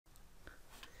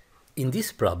In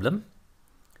this problem,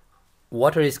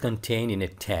 water is contained in a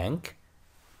tank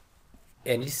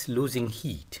and it's losing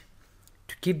heat.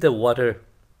 To keep the water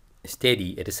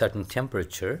steady at a certain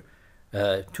temperature,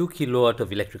 2 kilowatt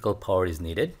of electrical power is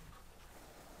needed.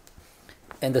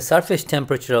 And the surface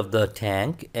temperature of the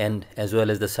tank and as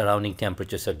well as the surrounding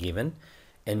temperatures are given.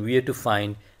 And we have to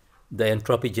find the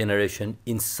entropy generation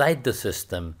inside the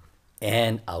system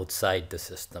and outside the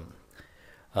system.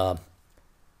 Find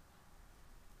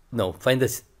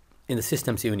this in the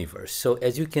system's universe. So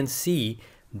as you can see,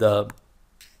 the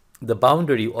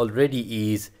boundary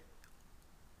already is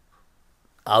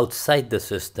outside the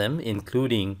system,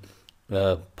 including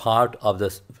part of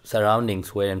the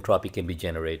surroundings where entropy can be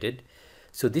generated.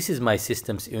 So this is my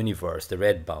system's universe, the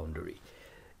red boundary.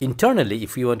 Internally,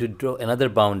 if you want to draw another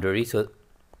boundary, so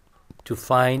to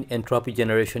find entropy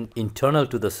generation internal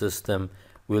to the system,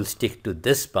 we'll stick to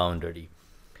this boundary.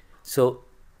 So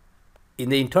in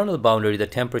the internal boundary, the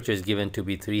temperature is given to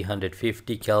be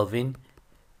 350 Kelvin,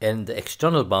 and the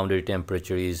external boundary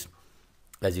temperature is,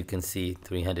 as you can see,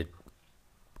 300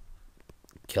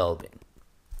 Kelvin.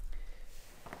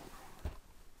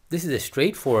 This is a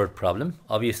straightforward problem.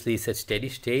 Obviously, it's a steady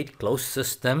state, closed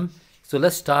system. So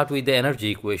let's start with the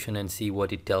energy equation and see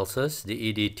what it tells us.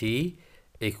 The EDT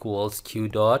equals Q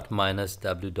dot minus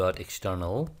W dot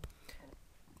external.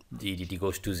 The EDT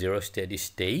goes to 0, steady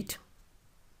state.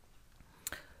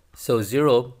 So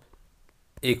 0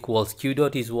 equals Q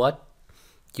dot is what?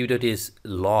 Q dot is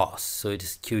loss. So it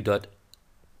is Q dot.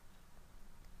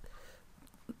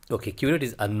 Okay, Q dot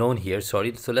is unknown here,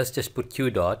 sorry. So let's just put Q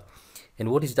dot. And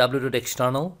what is W dot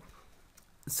external?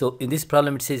 So in this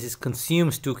problem, it says it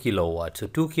consumes 2 kilowatt. So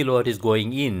 2 kilowatt is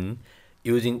going in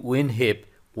using Win-Hip.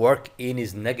 Work in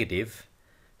is negative.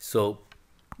 So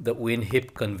the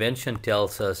Win-Hip convention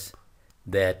tells us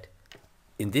that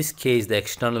in this case, the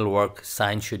external work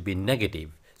sign should be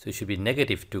negative. So it should be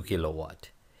negative 2 kilowatt,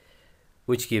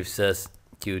 which gives us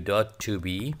Q dot to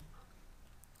be,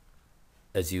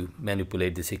 as you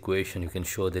manipulate this equation, you can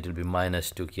show that it will be minus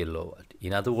 2 kilowatt.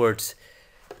 In other words,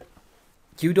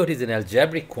 Q dot is an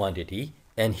algebraic quantity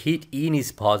and heat in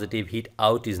is positive, heat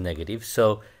out is negative.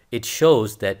 So it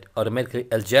shows that automatically,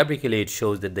 algebraically, it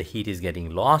shows that the heat is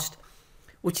getting lost,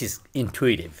 which is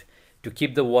intuitive. To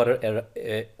keep the water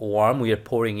warm, we are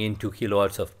pouring in 2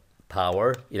 kilowatts of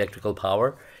power, electrical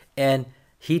power, and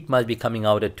heat must be coming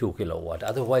out at 2 kilowatt.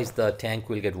 Otherwise, the tank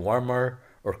will get warmer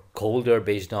or colder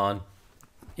based on,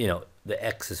 the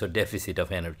excess or deficit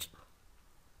of energy.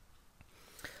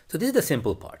 So this is the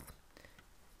simple part.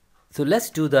 So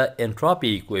let's do the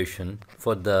entropy equation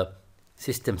for the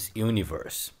system's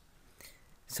universe.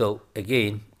 So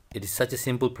again, it is such a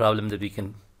simple problem that we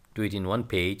can do it in one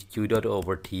page. Q dot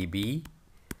over TB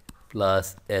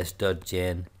plus S dot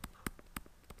gen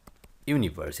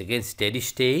universe. Again, steady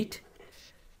state.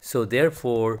 So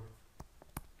therefore,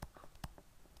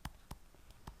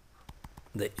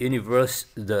 the universe,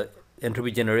 the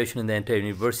entropy generation in the entire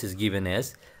universe is given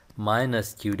as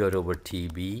minus Q dot over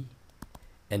TB,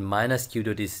 and minus Q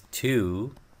dot is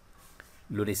 2,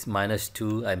 load is minus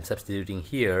 2, I'm substituting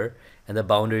here, and the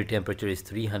boundary temperature is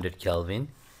 300 Kelvin.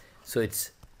 So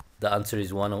it's, the answer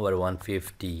is 1 over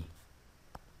 150,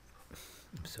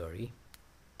 I'm sorry,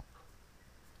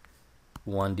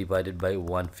 1 divided by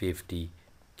 150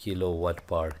 kilowatt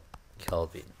per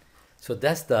Kelvin. So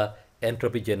that's the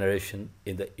entropy generation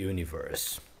in the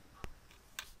universe,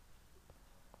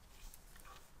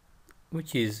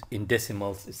 which is in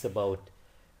decimals, it's about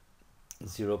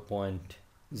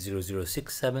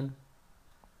 0.0067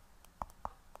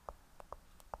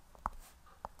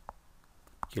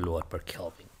 kilowatt per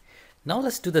Kelvin. Now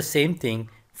let's do the same thing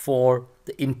for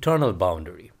the internal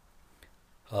boundary.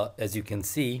 As you can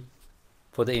see,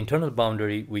 for the internal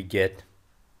boundary, we get,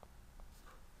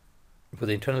 for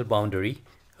the internal boundary,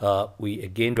 we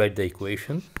again write the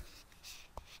equation,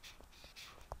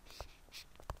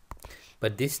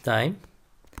 but this time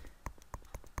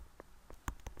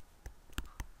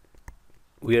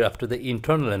we are after the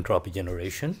internal entropy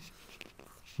generation.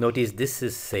 Notice this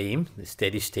is same, the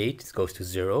steady state, it goes to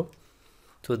 0.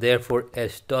 So therefore,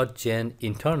 S dot gen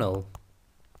internal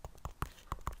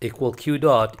equal Q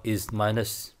dot is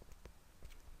minus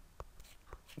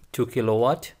 2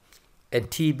 kilowatt, and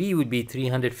TB would be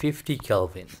 350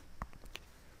 Kelvin.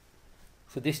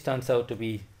 So this turns out to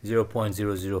be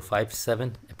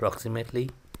 0.0057 approximately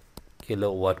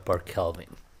kilowatt per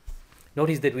Kelvin.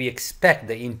 Notice that we expect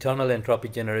the internal entropy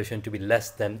generation to be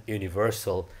less than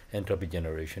universal entropy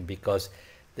generation because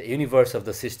the universe of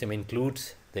the system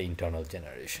includes the internal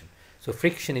generation. So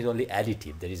friction is only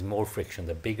additive. There is more friction.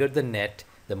 The bigger the net,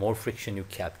 the more friction you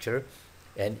capture.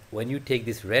 And when you take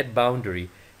this red boundary,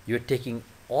 you're taking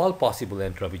all possible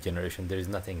entropy generation. There is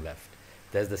nothing left.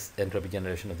 That's the entropy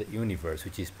generation of the universe,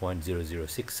 which is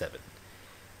 0.0067.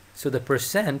 So the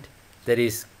percent that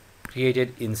is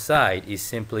created inside is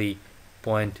simply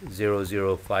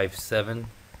 0.0057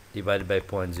 divided by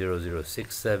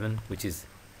 0.0067, which is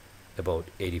about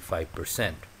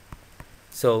 85%.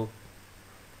 So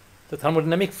the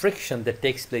thermodynamic friction that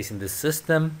takes place in the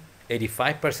system,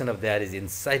 85% of that is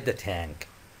inside the tank,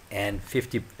 and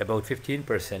about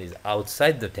 15% is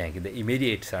outside the tank in the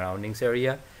immediate surroundings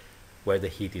area where the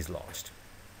heat is lost.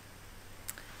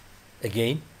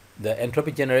 Again, the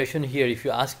entropy generation here, if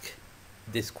you ask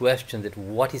this question that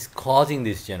what is causing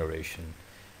this generation,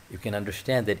 you can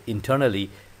understand that internally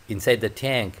inside the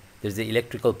tank there's the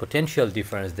electrical potential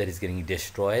difference that is getting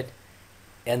destroyed,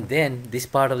 and then this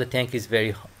part of the tank is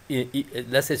very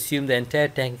let's assume the entire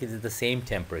tank is at the same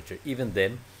temperature. Even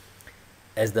then,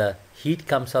 as the heat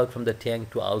comes out from the tank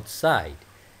to outside,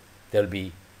 there will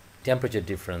be temperature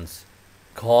difference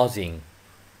causing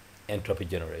entropy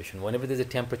generation. Whenever there's a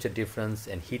temperature difference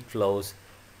and heat flows,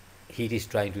 heat is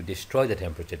trying to destroy the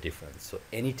temperature difference. So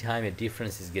anytime a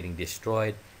difference is getting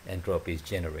destroyed, entropy is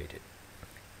generated.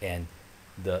 And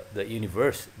the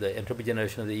entropy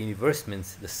generation of the universe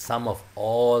means the sum of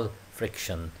all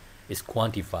friction is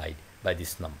quantified by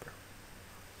this number.